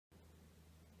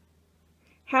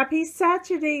Happy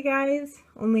Saturday, guys!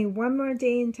 Only one more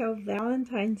day until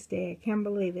Valentine's Day. I can't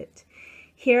believe it.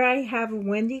 Here I have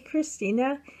Wendy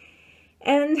Christina,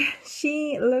 and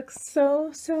she looks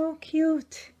so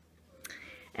cute.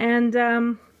 And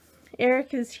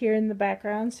Eric is here in the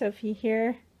background, so if you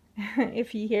hear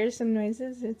some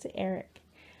noises, it's Eric.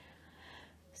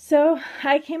 So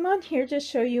I came on here to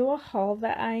show you a haul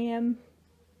that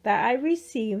I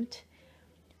received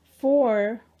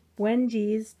for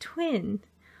Wendy's twin.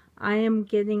 I am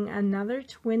getting another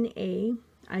twin A.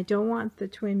 I don't want the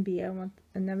twin B. I want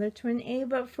another twin A,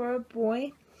 but for a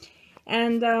boy.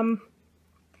 And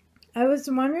I was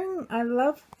wondering, I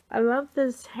love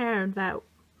this hair that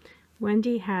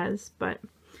Wendy has, but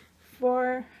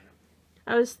I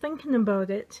was thinking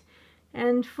about it,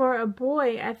 and for a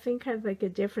boy, I think I'd like a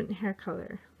different hair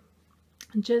color.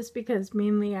 Just because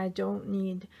mainly I don't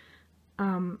need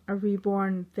a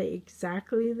Reborn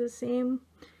exactly the same.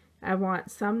 I want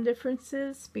some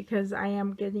differences because I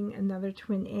am getting another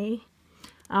twin A.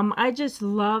 I just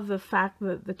love the fact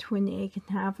that the twin A can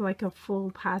have like a full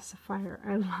pacifier.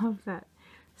 I love that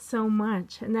so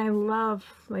much. And I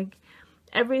love like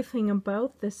everything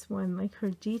about this one, like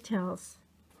her details.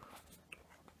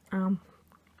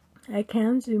 I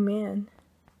can zoom in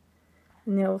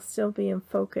and it'll still be in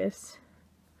focus.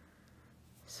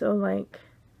 So like,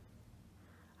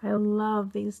 I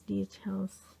love these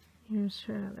details. Here's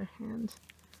her other hand.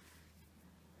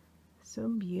 So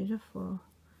beautiful.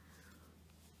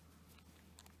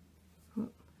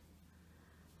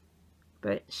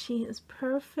 But she is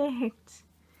perfect.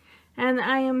 And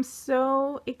I am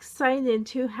so excited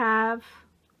to have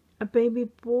a baby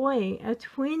boy, a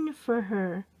twin for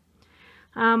her.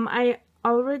 I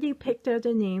already picked out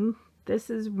a name. This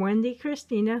is Wendy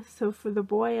Christina. So for the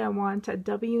boy, I want a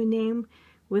W name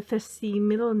with a C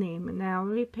middle name. And I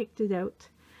already picked it out.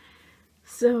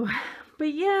 So,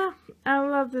 but yeah, I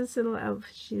love this little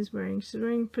outfit she's wearing. She's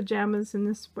wearing pajamas and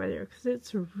a sweater because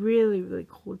it's really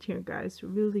cold here, guys.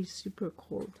 Really super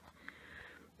cold.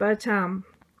 But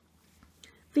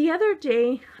the other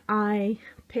day I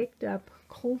picked up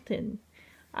Colton.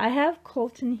 I have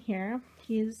Colton here.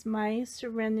 He's my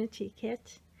Serenity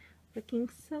kit. Looking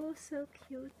so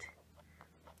cute.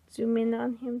 Zoom in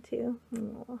on him too.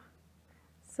 Oh,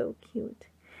 so cute.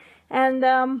 And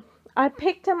I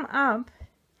picked him up,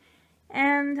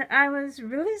 and I was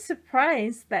really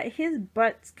surprised that his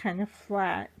butt's kind of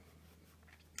flat.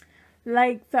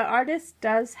 Like, the artist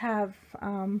does have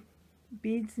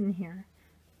beads in here,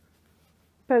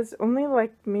 but it's only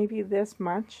like maybe this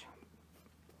much.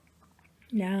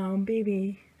 Now,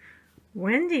 baby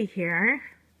Wendy here.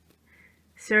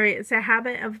 Sorry, it's a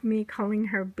habit of me calling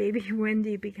her baby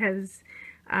Wendy because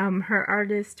her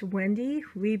artist Wendy,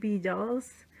 Weeby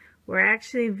Dolls, we're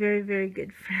actually very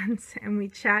good friends, and we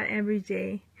chat every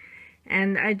day.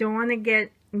 And I don't want to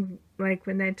get, like,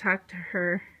 when I talk to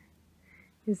her,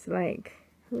 it's like,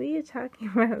 who are you talking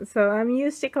about? So I'm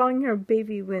used to calling her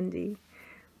baby Wendy.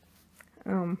 I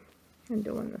don't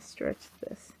want to stretch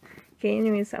this. Okay,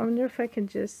 anyways, I wonder if I could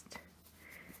just,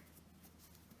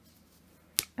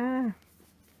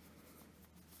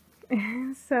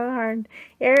 it's so hard.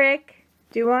 Eric,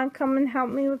 do you want to come and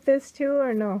help me with this too,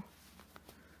 or no?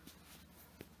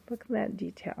 Look at that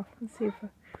detail. Let's see if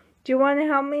do you want to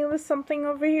help me with something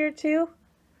over here too?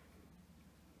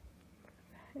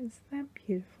 Isn't that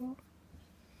beautiful?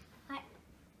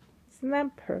 Isn't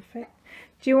that perfect?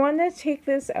 Do you want to take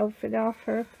this outfit off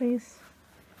her, please?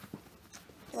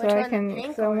 So I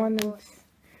can, so I want to,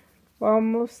 well,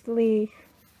 mostly,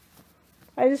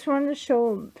 I just want to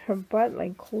show her butt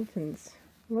like Colton's.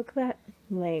 Look at that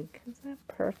leg. Isn't that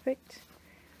perfect?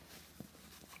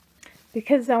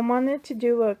 Because I wanted to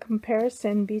do a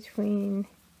comparison between,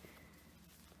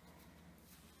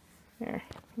 there,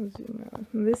 I'll zoom out.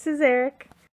 This is Eric.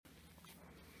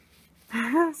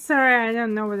 Sorry, I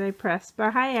don't know what I pressed,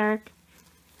 but hi Eric.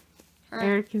 Hi.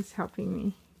 Eric is helping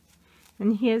me.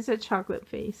 And he has a chocolate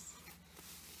face.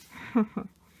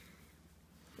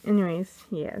 Anyways,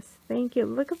 yes, thank you.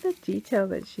 Look at the detail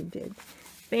that she did.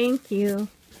 Thank you.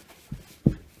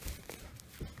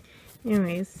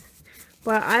 Anyways,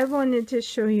 what I wanted to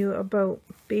show you about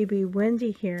baby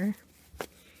Wendy here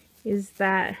is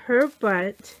that her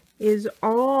butt is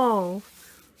all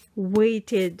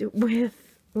weighted with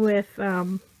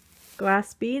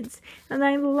glass beads, and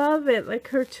I love it. Like,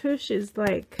 her tush is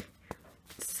like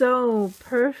so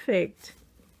perfect.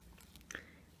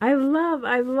 I love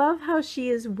how she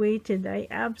is weighted. I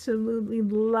absolutely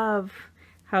love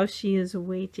how she is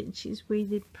weighted. She's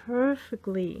weighted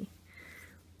perfectly.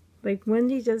 Like,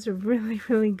 Wendy does a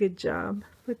really good job.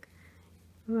 Look,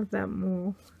 I love that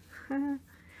mole.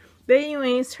 But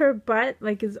anyways, her butt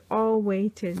like is all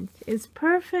weighted. It's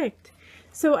perfect.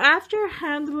 So after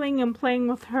handling and playing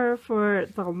with her for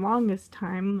the longest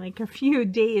time, like a few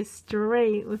days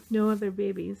straight with no other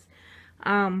babies,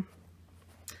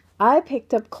 I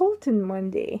picked up Colton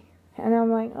one day, and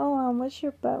I'm like, oh, I wish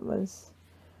your butt was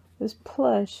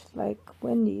plush like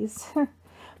Wendy's.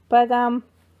 But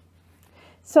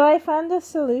so I found a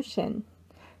solution.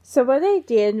 So what I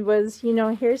did was, you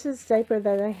know, here's this diaper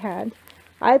that I had.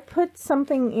 I put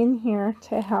something in here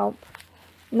to help.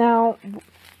 Now,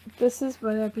 this is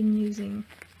what I've been using.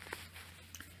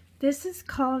 This is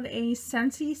called a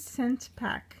Scentsy Scent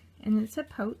Pack, and it's a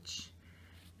pouch.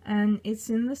 And it's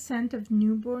in the scent of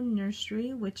Newborn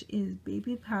Nursery, which is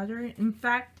baby powder. In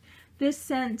fact, this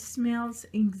scent smells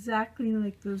exactly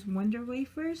like those Wonder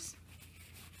Wafers.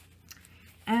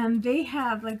 And they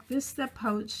have, like, this is the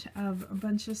pouch of a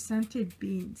bunch of scented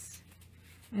beads.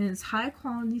 And it's high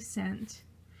quality scent.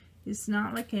 It's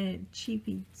not like a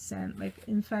cheapy scent. Like,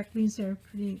 in fact, these are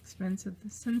pretty expensive. The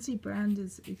Scentsy brand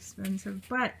is expensive,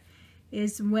 but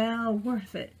it's well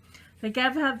worth it. Like,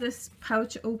 I've had this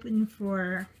pouch open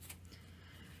for,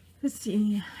 let's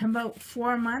see, about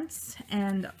 4 months,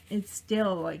 and it's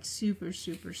still, like, super,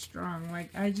 super strong. Like,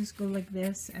 I just go like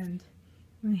this, and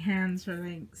my hands are,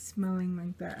 like, smelling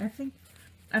like that.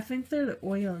 I think they're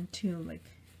oiled, too, like,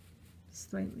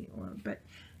 slightly oiled. But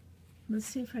let's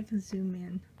see if I can zoom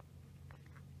in.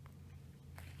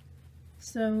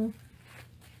 So,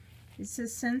 it's a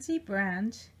Scentsy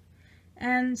brand,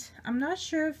 and I'm not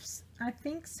sure if, I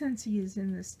think Scentsy is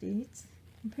in the States.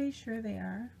 I'm pretty sure they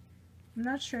are. I'm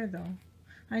not sure though.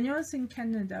 I know it's in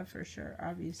Canada for sure,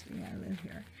 obviously I live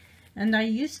here. And I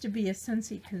used to be a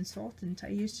Scentsy consultant. I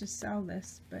used to sell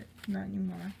this, but not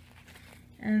anymore.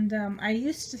 And I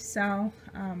used to sell,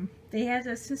 they had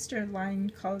a sister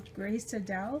line called Grace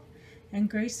Adele, and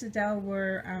Grace Adele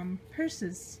were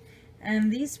purses.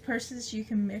 And these purses you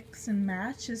can mix and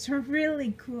match. It's a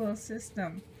really cool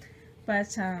system.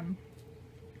 But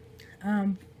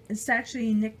it's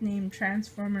actually nicknamed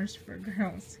Transformers for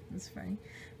Girls. It's funny.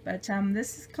 But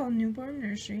this is called Newborn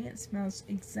Nursery. It smells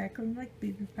exactly like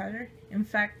baby powder. In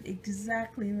fact,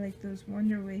 exactly like those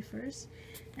Wonder Wafers.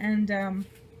 And the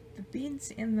beads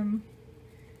in them,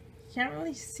 you can't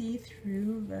really see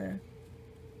through the,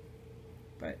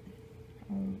 but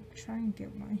I'll try and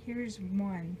get one. Here's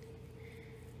one.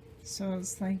 So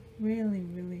it's like really,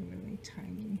 really, really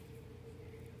tiny.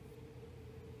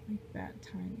 Like that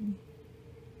tiny.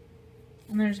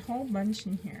 And there's a whole bunch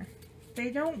in here.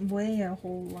 They don't weigh a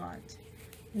whole lot.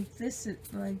 Like this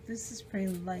is pretty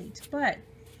light, but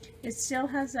it still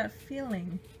has that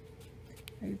feeling.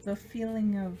 Like the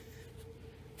feeling of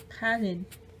padded.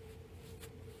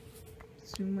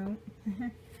 Zoom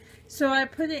out. So I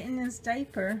put it in this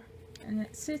diaper and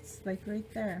it sits like right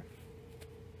there.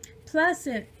 Plus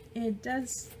it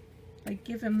does like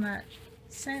give him that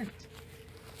scent.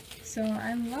 So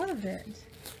I love it.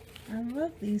 I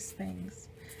love these things.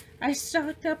 I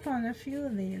stocked up on a few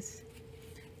of these.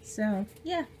 So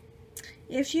yeah,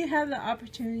 if you have the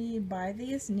opportunity to buy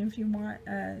these, and if you want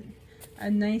a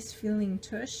nice feeling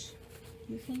tush,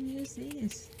 you can use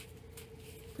these.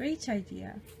 Great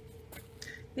idea.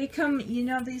 They come, you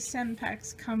know, these scent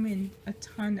packs come in a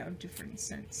ton of different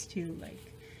scents too. Like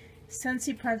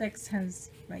Scentsy products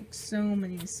has like so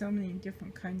many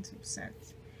different kinds of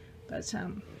scents. But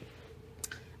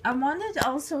I wanted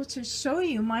also to show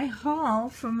you my haul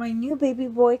for my new baby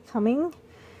boy coming.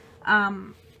 I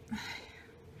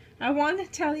want to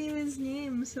tell you his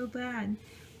name so bad,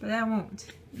 but I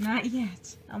won't. Not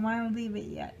yet. I want to leave it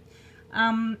yet.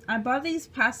 I bought these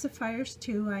pacifiers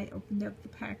too. I opened up the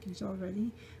package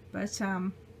already. But,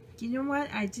 you know what?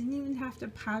 I didn't even have to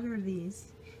powder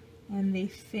these. And they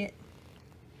fit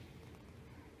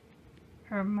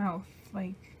her mouth,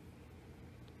 like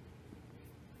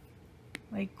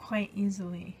quite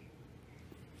easily.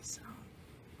 So,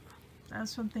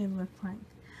 that's what they look like.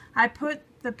 I put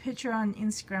the picture on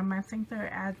Instagram. I think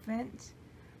they're Advent.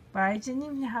 But I didn't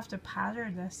even have to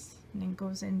powder this. And it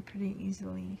goes in pretty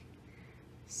easily.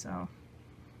 So,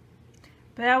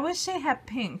 but I wish they had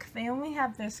pink. They only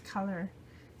have this color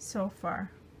so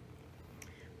far.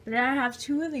 But I have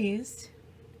two of these.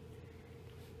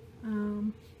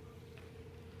 Wonder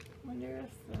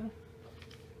if the...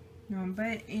 No,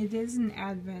 but it is an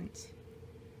Advent.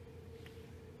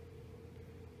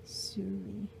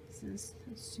 Suli. This is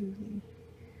Suli.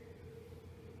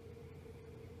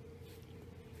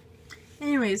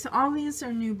 Anyways, all these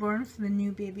are newborn for the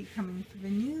new baby coming, for the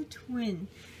new twin.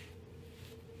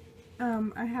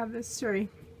 I have this, sorry,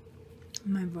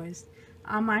 my voice.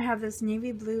 I have this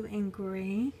navy blue and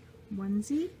gray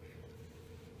onesie.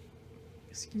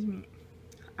 excuse me,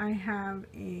 I have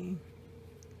a,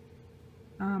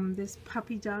 this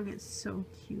puppy dog. It's so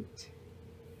cute.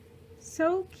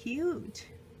 So cute.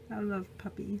 I love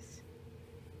puppies.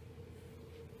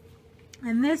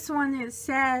 And this one, it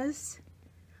says,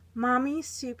 Mommy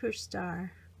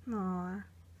Superstar. Aw,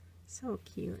 so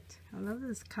cute. I love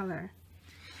this color.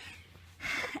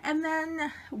 And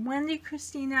then Wendy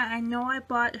Christina, I know I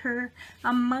bought her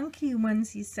a monkey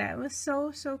onesie set. It was so,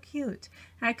 so cute.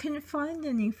 I couldn't find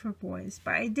any for boys,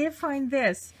 but I did find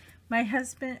this. My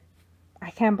husband, I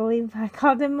can't believe I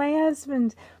called him my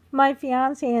husband. My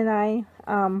fiance and I,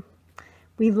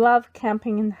 we love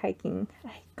camping and hiking.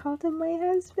 I called him my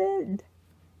husband.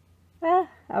 Ah,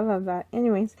 I love that.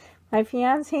 Anyways, my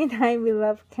fiance and I, we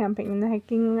love camping and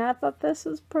hiking, and I thought this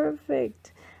was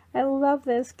perfect. I love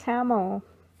this camo,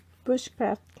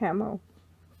 bushcraft camo.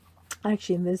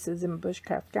 Actually, this isn't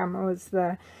bushcraft camo, it's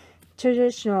the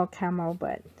traditional camo,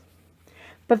 but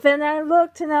then I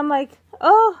looked and I'm like,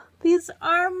 oh, these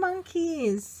are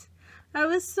monkeys. I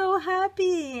was so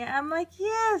happy. I'm like,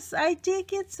 yes, I did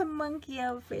get some monkey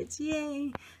outfits,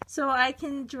 yay. So I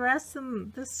can dress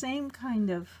them the same kind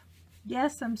of.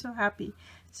 Yes, I'm so happy.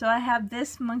 So I have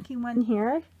this monkey one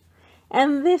here.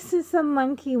 And this is a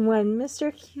monkey one,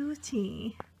 Mr.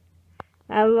 Cutie.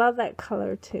 I love that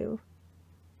color too.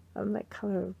 I love that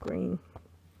color of green.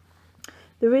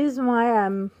 The reason why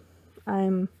I'm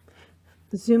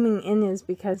zooming in is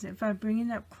because if I bring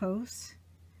it up close,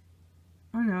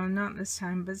 oh no, not this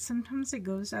time, but sometimes it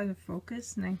goes out of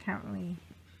focus and I can't really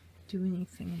do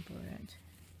anything about it.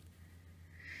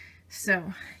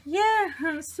 So, yeah,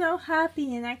 I'm so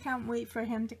happy and I can't wait for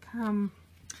him to come.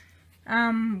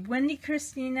 Wendy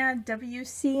Christina,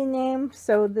 WC name,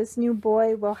 so this new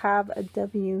boy will have a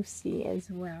WC as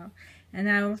well. And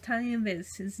I will tell you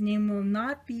this, his name will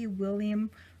not be William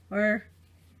or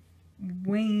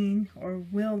Wayne or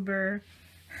Wilbur.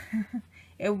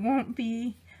 It won't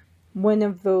be one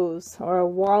of those, or a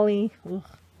Wally.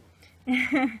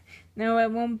 No,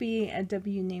 it won't be a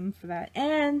W name for that.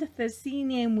 And the C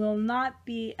name will not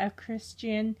be a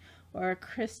Christian or a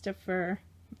Christopher.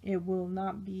 It will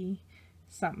not be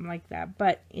something like that.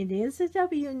 But it is a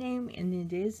W name and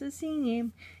it is a C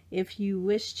name. If you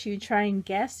wish to try and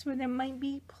guess what it might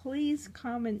be, please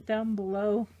comment down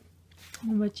below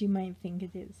what you might think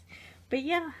it is. But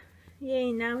yeah,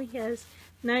 yay, now he has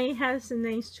a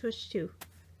nice tush too.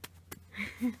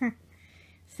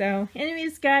 So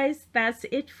anyways guys, that's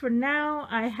it for now.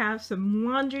 I have some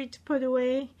laundry to put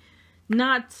away.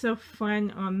 Not so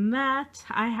fun on that.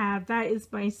 That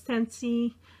is my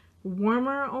Scentsy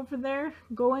warmer over there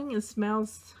going. It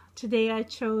smells, today I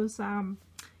chose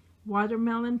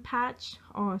watermelon patch.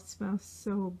 Oh, it smells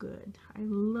so good. I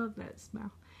love that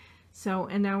smell. So,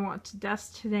 and I want to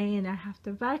dust today and I have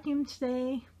to vacuum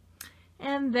today.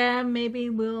 And then maybe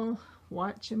we'll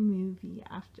watch a movie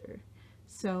after.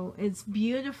 So it's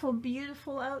beautiful,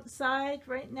 beautiful outside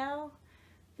right now.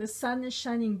 The sun is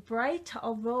shining bright,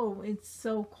 although it's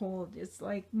so cold. It's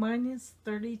like minus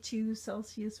 32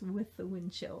 Celsius with the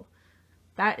wind chill.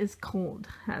 That is cold.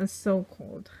 That is so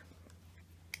cold.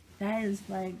 That is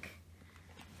like,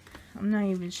 I'm not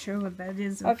even sure what that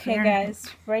is. Okay guys,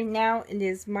 right now it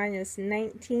is minus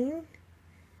 19.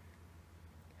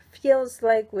 Feels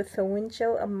like with the wind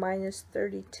chill of minus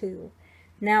 32.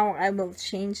 Now I will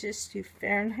change this to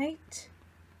Fahrenheit.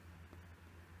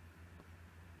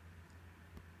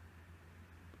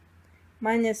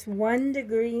 Minus 1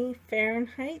 degree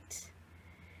Fahrenheit.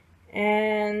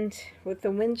 And with the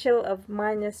wind chill of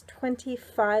minus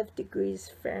 25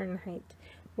 degrees Fahrenheit.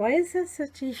 Why is that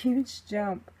such a huge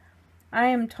jump? I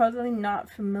am totally not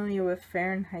familiar with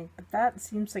Fahrenheit, but that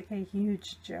seems like a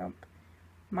huge jump.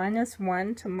 Minus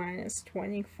 1 to minus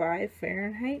 25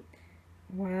 Fahrenheit.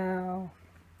 Wow.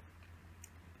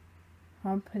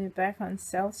 I'll put it back on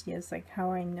Celsius like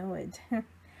how I know it.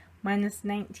 Minus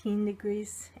 19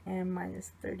 degrees and minus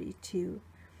 32.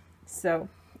 So,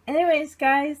 anyways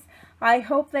guys, I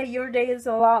hope that your day is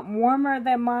a lot warmer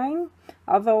than mine.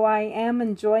 Although I am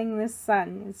enjoying this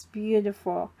sun. It's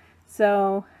beautiful.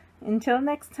 So, until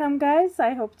next time guys,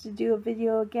 I hope to do a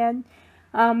video again.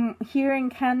 Here in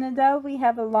Canada, we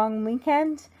have a long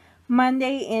weekend.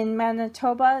 Monday in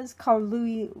Manitoba is called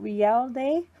Louis Riel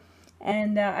Day.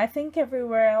 And I think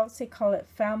everywhere else they call it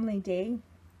Family Day.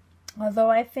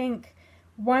 Although I think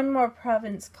one more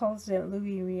province calls it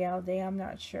Louis Riel Day. I'm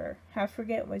not sure. I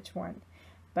forget which one.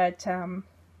 But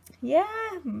yeah,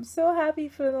 I'm so happy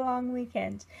for the long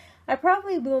weekend. I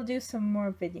probably will do some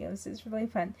more videos. It's really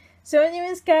fun. So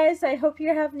anyways guys, I hope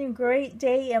you're having a great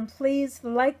day. And please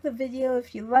like the video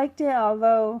if you liked it.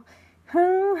 Although,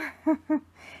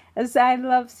 as I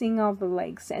love seeing all the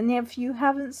likes. And if you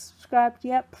haven't subscribed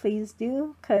yet, please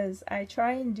do, because I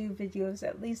try and do videos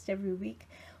at least every week.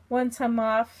 Once I'm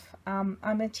off, I'm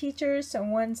a teacher, so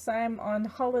once I'm on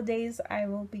holidays, I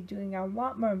will be doing a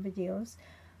lot more videos.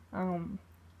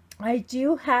 I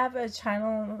do have a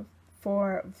channel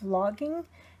for vlogging,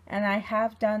 and I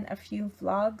have done a few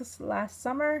vlogs last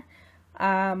summer,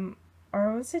 or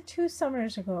was it 2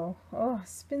 summers ago? Oh,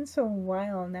 it's been so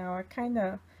while now.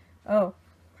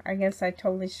 I guess I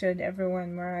totally showed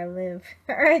everyone where I live.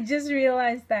 I just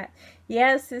realized that.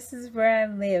 Yes, this is where I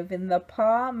live, in the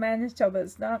Paw, Manitoba.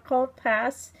 It's not called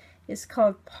Pass, it's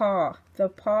called Paw. The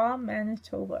Paw,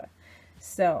 Manitoba.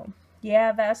 So,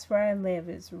 yeah, that's where I live.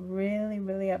 It's really,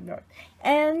 really up north.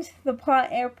 And the Paw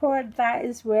Airport, that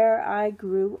is where I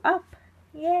grew up.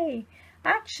 Yay!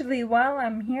 Actually, while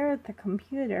I'm here at the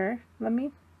computer, let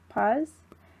me pause.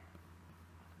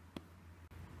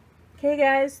 Okay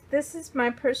guys, this is my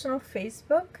personal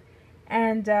Facebook,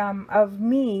 and of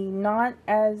me, not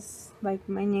as, like,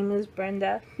 my name is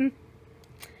Brenda.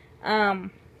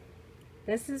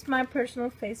 This is my personal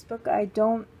Facebook. I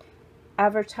don't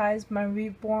advertise my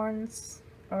reborns,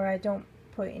 or I don't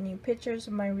put any pictures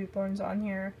of my reborns on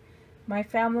here. My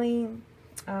family,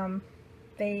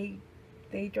 they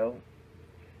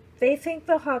think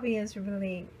the hobby is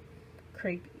really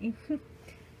creepy.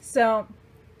 So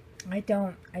I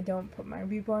don't put my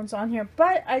reborns on here,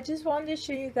 but I just wanted to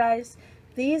show you guys.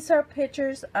 These are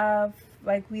pictures of,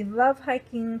 like, we love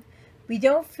hiking. We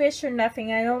don't fish or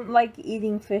nothing. I don't like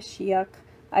eating fish, yuck.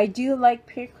 I do like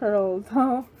pickerel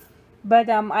though, but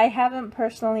I haven't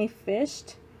personally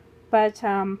fished. But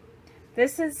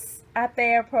this is at the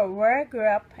airport where I grew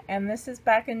up, and this is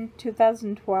back in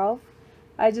 2012.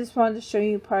 I just wanted to show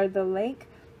you part of the lake.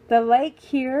 The lake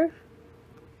here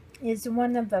is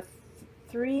one of the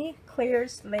 3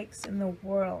 clearest lakes in the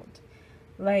world.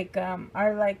 Like,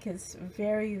 our lake is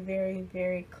very, very,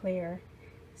 very clear.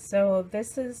 So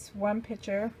this is one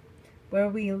picture where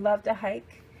we love to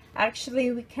hike.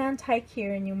 Actually, we can't hike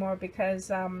here anymore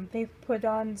because they've put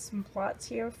on some plots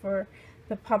here for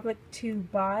the public to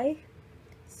buy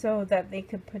so that they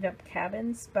could put up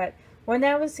cabins. But when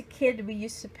I was a kid, we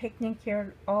used to picnic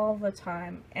here all the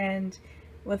time, and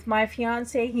with my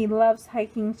fiance, he loves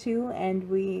hiking too, and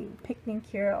we picnic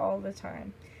here all the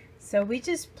time. So we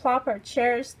just plop our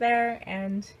chairs there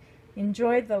and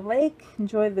enjoy the lake,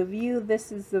 enjoy the view.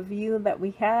 This is the view that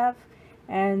we have,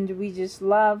 and we just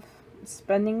love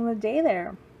spending the day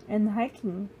there and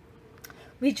hiking.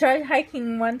 We tried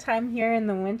hiking one time here in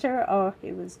the winter. Oh,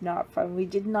 it was not fun. We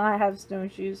did not have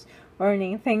snowshoes or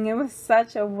anything. It was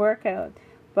such a workout.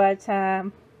 But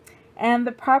and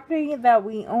the property that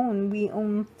we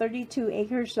own 32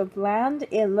 acres of land.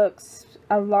 It looks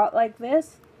a lot like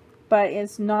this, but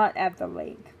it's not at the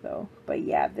lake though. But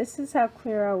yeah, this is how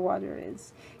clear our water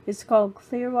is. It's called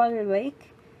Clearwater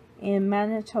Lake in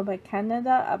Manitoba,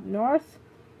 Canada, up north.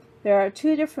 There are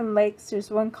 2 different lakes.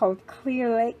 There's one called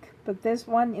Clear Lake, but this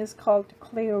one is called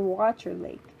Clearwater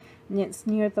Lake, and it's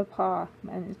near the Paw,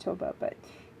 Manitoba. But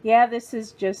yeah, this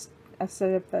is just a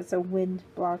setup that's a wind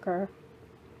blocker.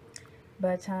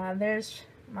 But there's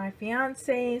my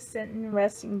fiance sitting,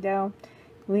 resting down.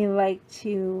 We like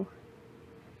to,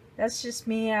 that's just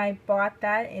me. I bought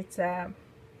that. It's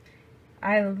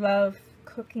I love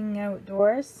cooking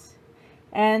outdoors.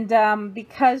 And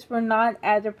because we're not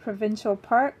at a provincial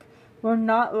park, we're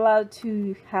not allowed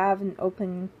to have an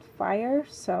open fire.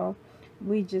 So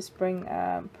we just bring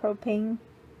a propane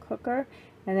cooker,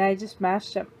 and I just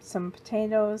mashed up some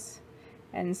potatoes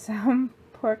and some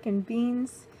pork and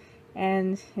beans,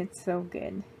 and it's so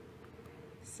good.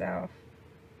 So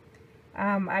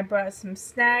I brought some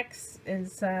snacks.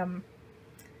 Is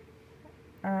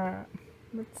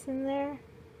what's in there?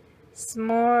 Some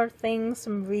more things,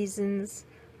 some raisins,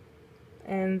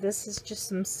 and this is just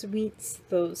some sweets,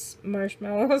 those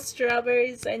marshmallow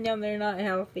strawberries. I know they're not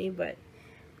healthy, but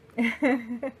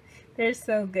they're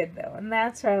so good though. And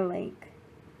that's our lake.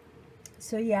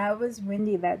 So yeah, it was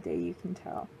windy that day, you can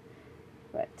tell.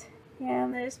 But yeah,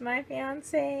 there's my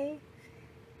fiance.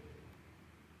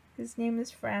 His name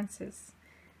is Francis.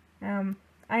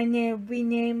 We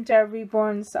named our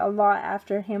reborns a lot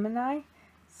after him and I.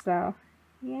 So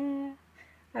yeah,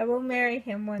 I will marry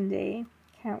him one day.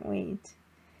 Can't wait.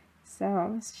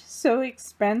 So it's just so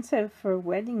expensive for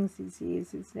weddings these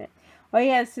days, isn't it? Oh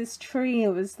yes, this tree, it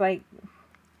was like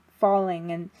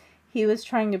falling, and he was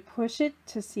trying to push it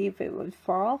to see if it would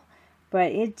fall,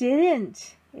 but it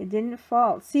didn't. It didn't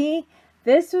fall. See,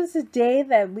 this was the day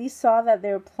that we saw that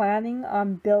they were planning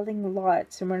on building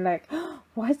lots, and we're like, oh,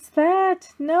 what's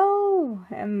that? No!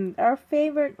 And our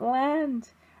favorite land,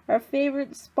 our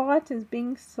favorite spot is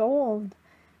being sold.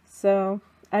 So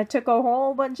I took a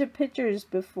whole bunch of pictures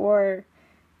before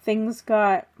things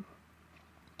got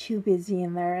too busy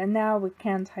in there, and now we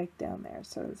can't hike down there,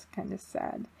 so it's kind of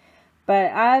sad.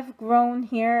 But I've grown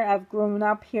here. I've grown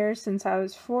up here since I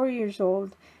was 4 years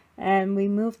old, and we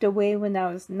moved away when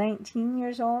I was 19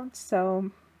 years old.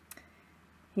 So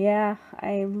yeah,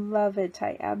 I love it.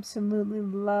 I absolutely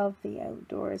love the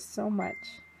outdoors so much.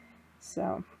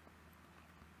 So,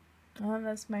 oh,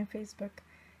 that's my Facebook.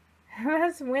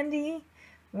 That's Wendy.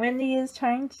 Wendy is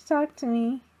trying to talk to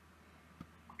me.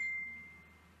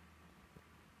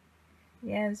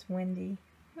 Yes, Wendy.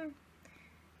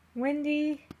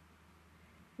 Wendy.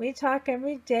 We talk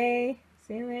every day.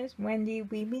 See, there's Wendy.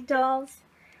 Weeby Dolls.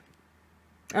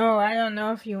 Oh, I don't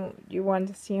know if you want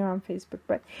to see her on Facebook.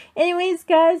 But anyways,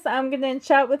 guys, I'm going to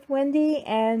chat with Wendy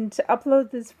and upload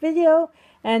this video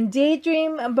and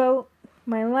daydream about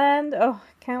my land. Oh,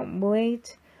 can't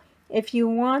wait. If you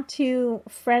want to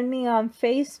friend me on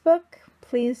Facebook,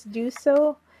 please do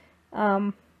so.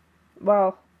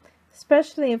 Well,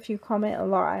 especially if you comment a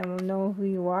lot, I will know who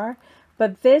you are.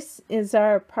 But this is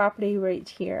our property right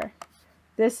here.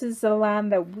 This is the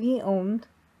land that we own,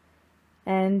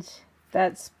 and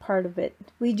that's part of it.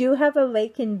 We do have a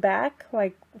lake in back,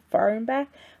 like far in back,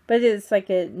 but it's like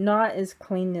not as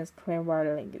clean as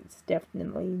Clearwater Lake. It's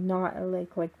definitely not a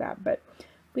lake like that, but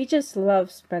we just love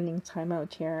spending time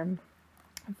out here. And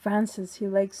Francis, he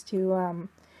likes to,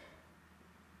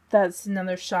 that's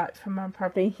another shot from our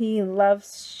property. He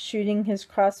loves shooting his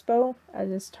crossbow at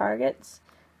his targets.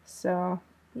 So,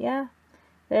 yeah,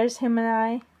 there's him and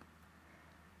I.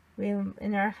 We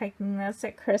in our hiking nest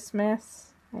at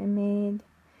Christmas I made.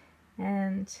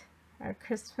 And our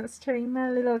Christmas tree, my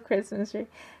little Christmas tree.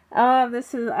 Oh,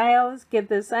 this is, I always get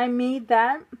this. I made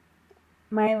that.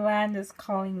 My land is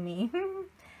calling me.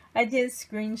 I did a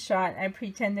screenshot. I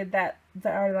pretended that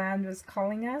our land was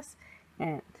calling us.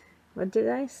 And what did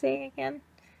I say again?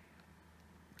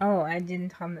 Oh, I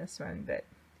didn't on this one, but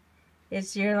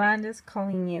it's your land is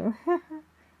calling you.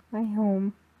 My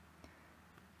home.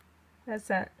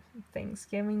 That's at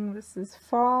Thanksgiving. This is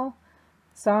fall.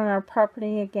 It's on our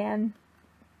property again.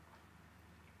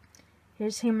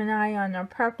 Here's him and I on our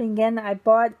property again. I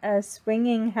bought a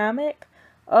swinging hammock.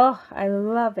 Oh, I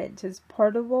love it. It's a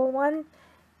portable one.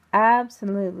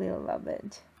 Absolutely love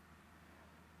it.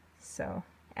 So,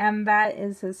 and that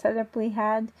is the setup we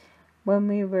had when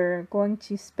we were going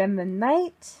to spend the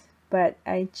night. But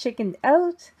I chickened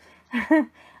out.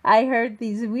 I heard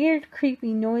these weird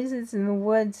creepy noises in the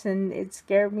woods and it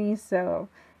scared me, so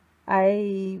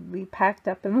we packed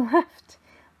up and left.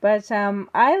 But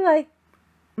I like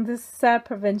this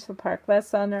provincial park.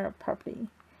 That's on our property.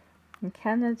 In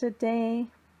Canada Day.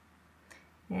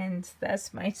 And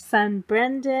that's my son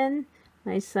Brendan,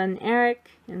 my son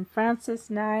Eric, and Francis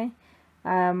and I.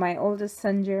 My oldest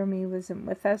son Jeremy wasn't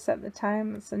with us at the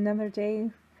time. It's another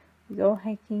day. We go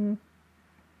hiking.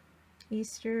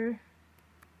 Easter.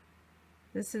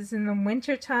 This is in the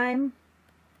winter time.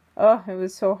 Oh, it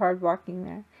was so hard walking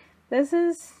there. Does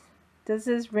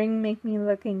this ring make me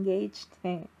look engaged?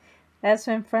 Hey, that's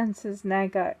when Francis and I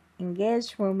got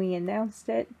engaged, when we announced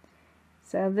it.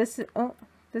 So this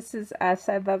is us.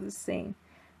 I love the saying.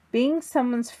 Being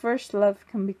someone's first love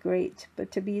can be great,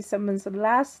 but to be someone's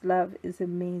last love is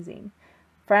amazing.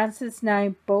 Francis and I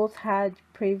both had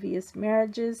previous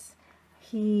marriages.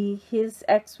 His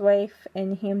ex-wife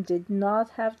and him did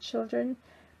not have children,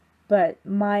 but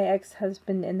my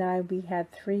ex-husband and I, we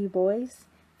had 3 boys,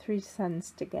 3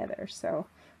 sons together. So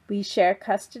we share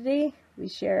custody, we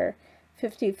share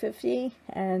 50-50,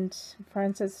 and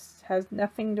Francis has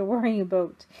nothing to worry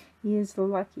about. He is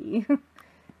lucky.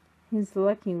 He's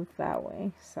lucky that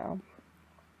way. So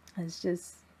it's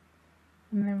just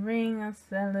in the ring. That's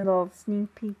a little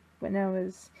sneak peek when I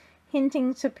was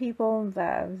hinting to people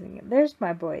that I was thinking, there's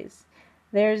my boys.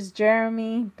 There's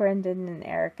Jeremy, Brendan, and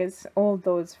Eric. It's all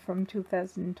those from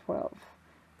 2012.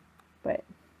 But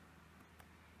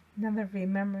another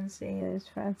Remembrance Day. There's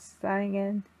Francis dying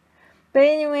again. But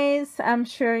anyways, I'm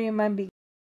sure you might be